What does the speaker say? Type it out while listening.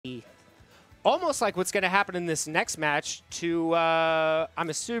almost like what's going to happen in this next match to, I'm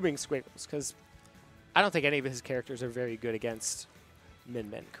assuming, Squiggles, because I don't think any of his characters are very good against Min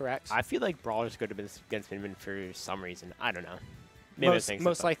Min, correct? I feel like Brawler's good against Min Min for some reason. I don't know. Maybe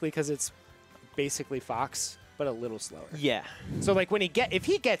most likely because it's basically Fox, but a little slower. Yeah. So like when if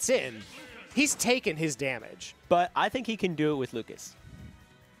he gets in, he's taking his damage. But I think he can do it with Lucas.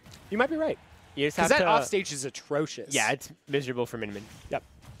 You might be right. Because that offstage is atrocious. Yeah, it's miserable for Min Min. Yep.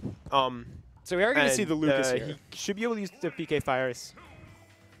 So we are going to see the Lucas here. He should be able to use the PK fires.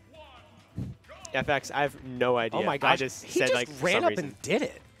 FX, I have no idea. Oh my gosh. He just ran up and did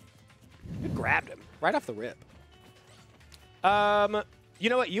it. You grabbed him right off the rip. You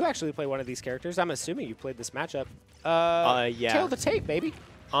know what? You actually play one of these characters. I'm assuming you played this matchup. Yeah. Tail the tape, baby.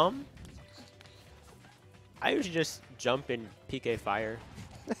 I usually just jump and PK fire.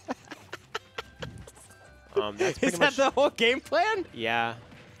 That's Is that the whole game plan? Yeah.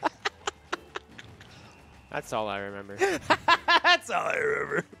 That's all I remember. That's all I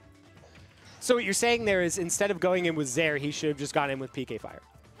remember. So what you're saying there is instead of going in with Zaire, he should have just gone in with PK Fire.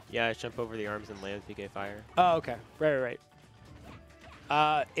 Yeah, I jump over the arms and land PK Fire. Oh, okay. Right.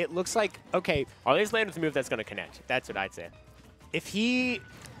 It looks like, okay. Or at least land with a move that's going to connect. That's what I'd say. If he,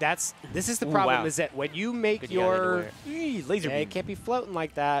 this is the problem, is that when you make your, laser beam. It can't be floating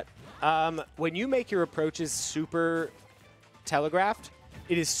like that. When you make your approaches super telegraphed,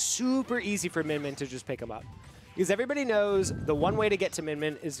 it is super easy for Min Min to just pick him up. Because everybody knows the one way to get to Min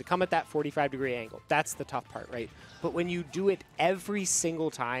Min is to come at that 45-degree angle. That's the tough part, right? But when you do it every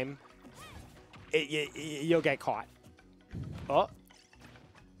single time, you'll get caught. Oh.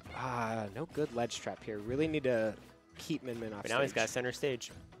 No good ledge trap here. Really need to keep Min Min off stage. Now he's got center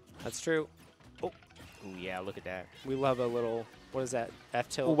stage. That's true. Oh. Ooh, yeah, look at that. We love a little, what is that,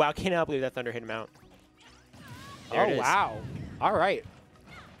 F-tilt? Oh, wow, cannot believe that Thunder hit him out. There it is. Wow. All right.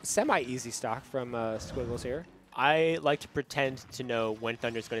 Semi-easy stock from Squiggles here. I like to pretend to know when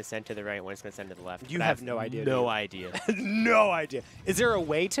Thunder's going to send to the right and when it's going to send to the left. You have no idea. No idea. No idea. Is there a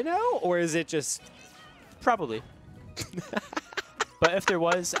way to know, or is it just... Probably. But if there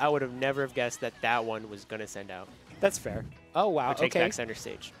was, I would have never have guessed that that one was going to send out. That's fair. Oh, wow. Take back center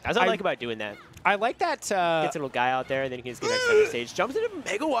stage. That's what I like about doing that. I like that. Gets a little guy out there, and then he can just get back center stage. Jumps into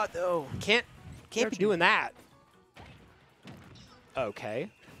Megawatt, though. Can't be doing that. Okay.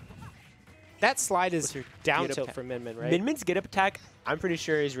 That slide is down tilt for Min Min, right? Min Min's get-up attack, I'm pretty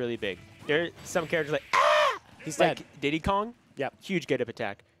sure, is really big. There are some characters like, ah! He's like dead. Diddy Kong. Yep. Huge get-up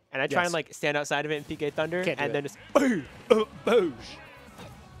attack. And I try and like stand outside of it and PK Thunder, and then just boosh.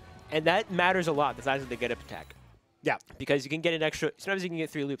 And that matters a lot, the size of the get-up attack. Yeah. Because you can get an extra, sometimes you can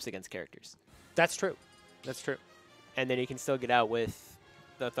get 3 loops against characters. That's true. That's true. And then you can still get out with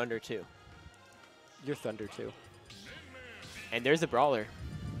the Thunder too. Your Thunder too. And there's the Brawler.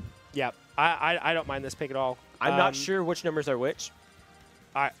 Yeah, I don't mind this pick at all. I'm not sure which numbers are which.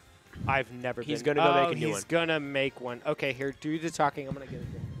 I've never He's been. He's going to go make a new one. He's going to make one. Okay, here, do the talking. I'm going to get it.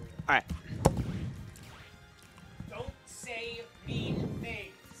 All right. Don't say mean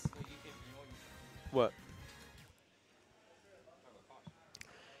things. What?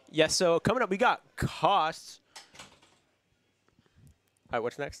 Yes, so coming up, we got costs. All right,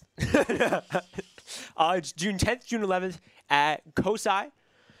 what's next? It's June 10th, June 11th at Kosai.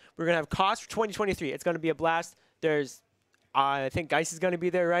 We're going to have costs for 2023. It's going to be a blast. There's, I think Geist is going to be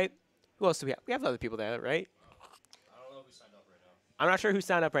there, right? Who else do we have? We have other people there, right? I don't know who signed up right now. I'm not sure who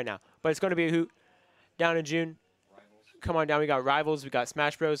signed up right now, but it's going to be a hoot down in June. Rivals. Come on down. We got Rivals. We got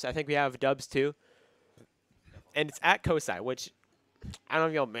Smash Bros. I think we have Dubs too. And it's at Kosai, which I don't know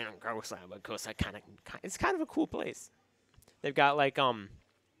if y'all been on Kosai, but Kosai it's kind of a cool place. They've got like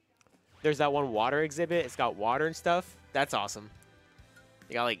there's that one water exhibit. It's got water and stuff. That's awesome.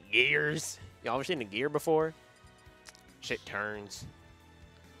 They got like gears. Y'all ever seen a gear before? Shit turns.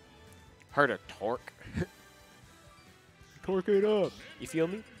 Heard a torque. Torque it up. You feel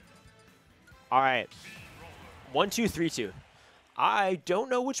me? All right. 1, 2, 3, 2. I don't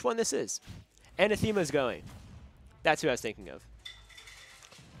know which one this is. Anathema's going. That's who I was thinking of.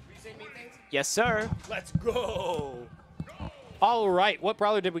 Yes, sir. Let's go. All right. What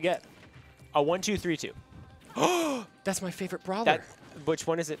Brawler did we get? A 1, 2, 3, 2. That's my favorite Brawler. Which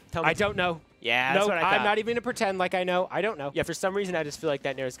one is it? Tell me. I don't know. Yeah, that's what I thought. I'm not even going to pretend like I know. I don't know. Yeah, for some reason, I just feel like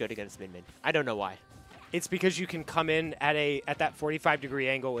that Nair is good against Min-Min. I don't know why. It's because you can come in at that 45-degree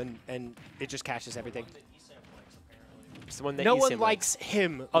angle and it just caches everything. It's the one that no one likes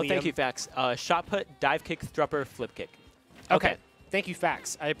him, Oh, Liam. thank you, Fax. Shot put, dive kick, thrupper, flip kick. Okay. Thank you,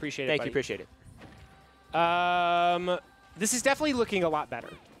 Fax. I appreciate it, Thank buddy. you, appreciate it. This is definitely looking a lot better.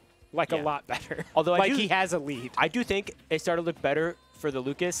 Like, a lot better. Although like he has a lead. I do think it started to look better for the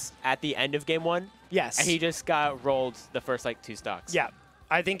Lucas at the end of game 1. Yes. And he just got rolled the first like 2 stocks. Yeah.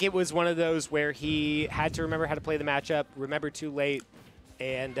 I think it was one of those where he had to remember how to play the matchup, remember too late,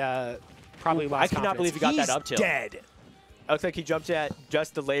 and probably lost I cannot believe he got that up tilt. He's dead. It looks like he jumped at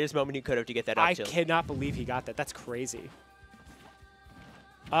just the latest moment he could have to get that up I tilt. cannot believe he got that. That's crazy.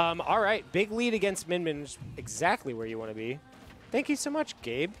 All right, big lead against Min is exactly where you want to be. Thank you so much,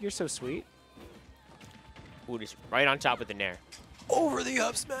 Gabe. You're so sweet. Ooh, just right on top with the nair. Over the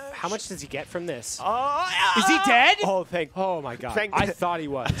up smash. How much does he get from this? Oh, Is he dead? Oh, thank Oh my God! Thank- I thought he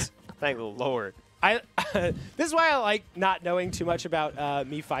was. thank the Lord. This is why I like not knowing too much about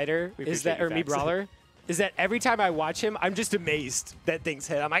Me Fighter We is appreciate that you, or Me Fax. Brawler. Is that every time I watch him, I'm just amazed that things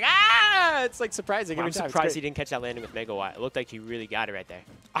hit. I'm like, ah! It's like surprising every I'm time. It's surprised he great. didn't catch that landing with Megawatt. It looked like he really got it right there.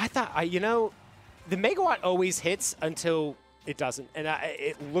 I thought, you know, the Megawatt always hits until it doesn't, and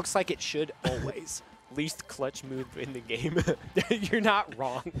it looks like it should always. Least clutch move in the game. You're not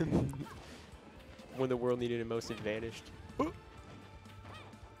wrong. When the world needed it most advantaged.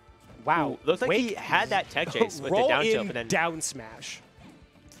 Wow. Ooh, looks like Wake- he had that tech chase with the roll down tilt, in but then down smash.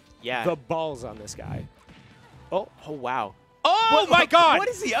 yeah. The balls on this guy. oh wow. Oh my God! What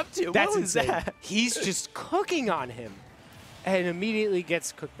is he up to? That's what was insane. that? He's just cooking on him, and immediately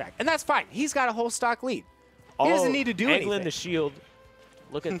gets cooked back, and that's fine. He's got a whole stock lead. He doesn't need to do angling anything. the shield.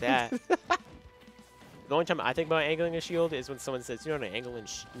 Look at that. The only time I think about angling a shield is when someone says, "You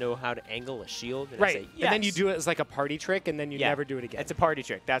know how to angle a shield?" And I Right, say, and then you "Yes." do it as like a party trick, and then you Yeah. never do it again. It's a party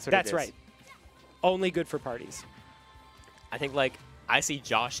trick. That's what That's it is. right. Only good for parties. I think like I see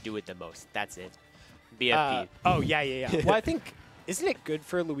Josh do it the most. That's it. BFP. Oh yeah. Well, I think isn't it good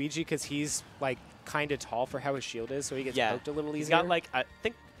for Luigi because he's like kind of tall for how his shield is, so he gets yeah. poked a little easier. He's got like I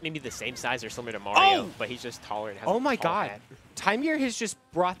think maybe the same size or similar to Mario, Oh! but he's just taller and has oh a my tall God, head. TimeGear has just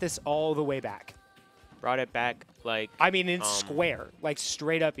brought this all the way back. Brought it back like I mean, in square, like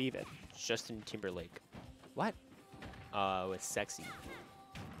straight up even. Justin Timberlake What? with Sexy.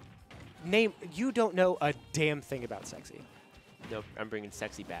 Name? You don't know a damn thing about sexy. Nope, I'm bringing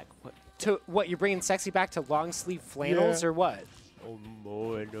Sexy back. What? To what? You're bringing sexy back to long sleeve flannels Yeah. or what? Oh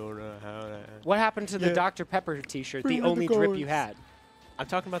boy, I don't know how to. What happened to the Yeah. Dr. Pepper T-shirt? Bring The me the only drip cards. you had. I'm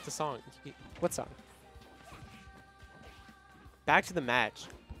talking about the song. What song? Back to the match.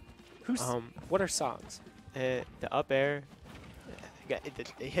 Who's? What are songs? The up air. Got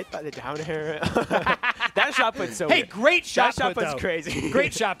hit by the down air. That shot put's so Hey, weird. great shot That shot put, put's though. crazy.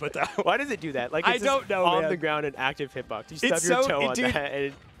 Great shot put though. Why does it do that? Like I it's don't just know, on man. the ground in active hitbox. You stub It's your so- toe on dude. that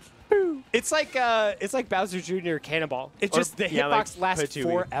and It's like Bowser Jr. Cannonball. It's Or- just the yeah, like hitbox lasts Patooey.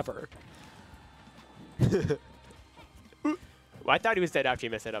 forever. well, I thought he was dead after he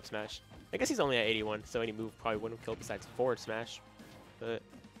missed that up smash. I guess he's only at 81, so any move probably wouldn't have killed besides forward smash. But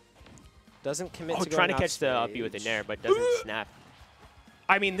Doesn't commit oh, to trying to going catch the off up B with the stage. nair, but doesn't snap.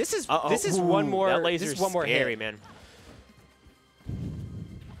 I mean, this is Uh-oh. this is one Ooh, more. That This laser's is one more scary, hit. man.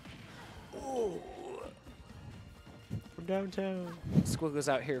 From downtown. Squiggles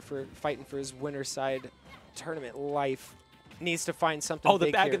out here for fighting for his winner side tournament life. Needs to find something. Oh, the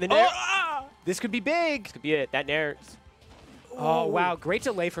big back here. of the nair. Oh, Ah! this could be big. This could be it. That nair. Oh wow, great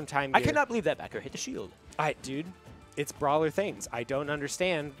delay from TimeGear. I cannot believe that back air hit the shield. Dude, it's Brawler things. I don't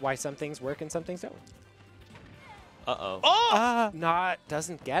understand why some things work and some things don't. Uh-oh. Oh,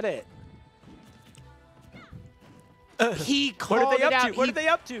 doesn't get it. He What called are they it up out. to? What are they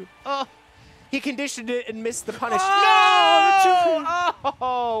up to? He conditioned it and missed the punish. Oh! No!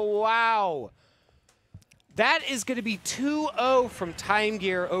 Oh, wow. That is going to be 2-0 from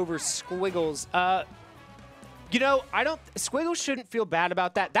TimeGear over Squiggles. You know, Squiggles shouldn't feel bad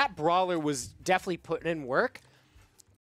about that. That Brawler was definitely putting in work.